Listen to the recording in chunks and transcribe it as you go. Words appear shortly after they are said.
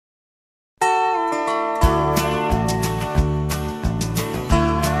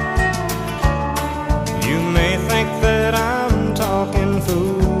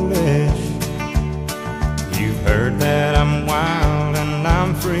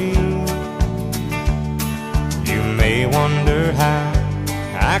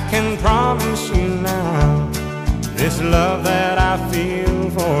I can promise you now, this love that I feel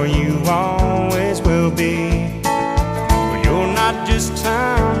for you always will be. But you're not just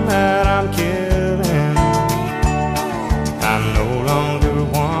time that I'm killing. I'm no longer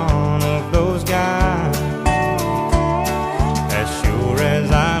one of those guys. As sure as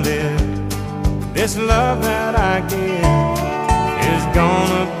I live, this love that I give is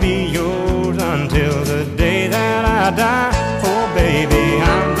gonna be yours until the day that I die. Oh baby,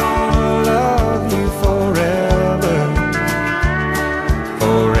 I'm gonna love you forever,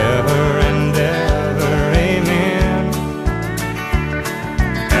 forever and ever, amen.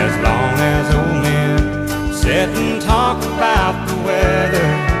 As long as old men sit and talk about the weather,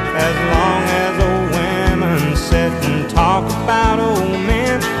 as long as old women sit and talk about old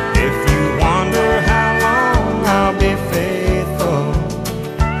men. If you wonder how long I'll be faithful,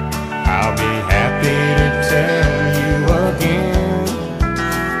 I'll be happy to tell you again.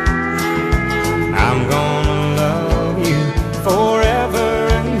 I'm gonna love you forever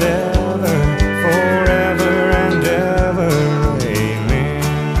and ever, forever and ever, amen.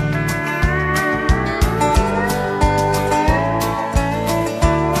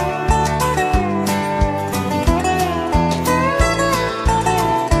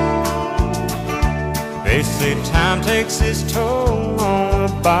 They say time takes its toll on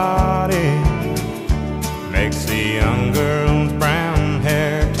the body, makes the young girl's brown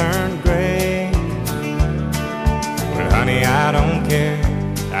hair turn gray. But honey, I don't care,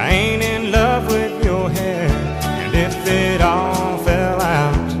 I ain't in love with your hair. And if it all fell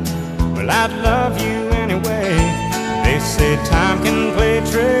out, well, I'd love you anyway. They say time can play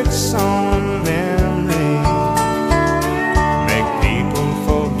tricks on memory, make people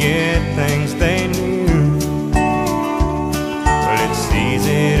forget things they knew. Well, it's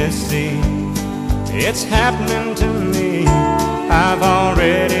easy to see, it's happening to me. I've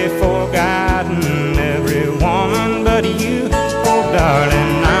already forgotten every woman but you. Oh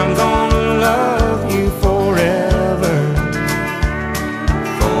darling, I'm gonna love you forever,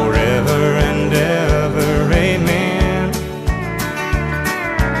 forever and ever, amen.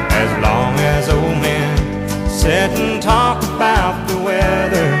 As long as old men sit and talk about the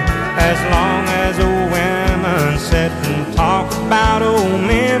weather, as long as old women sit and talk about old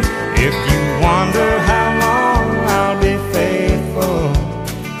men. If you wonder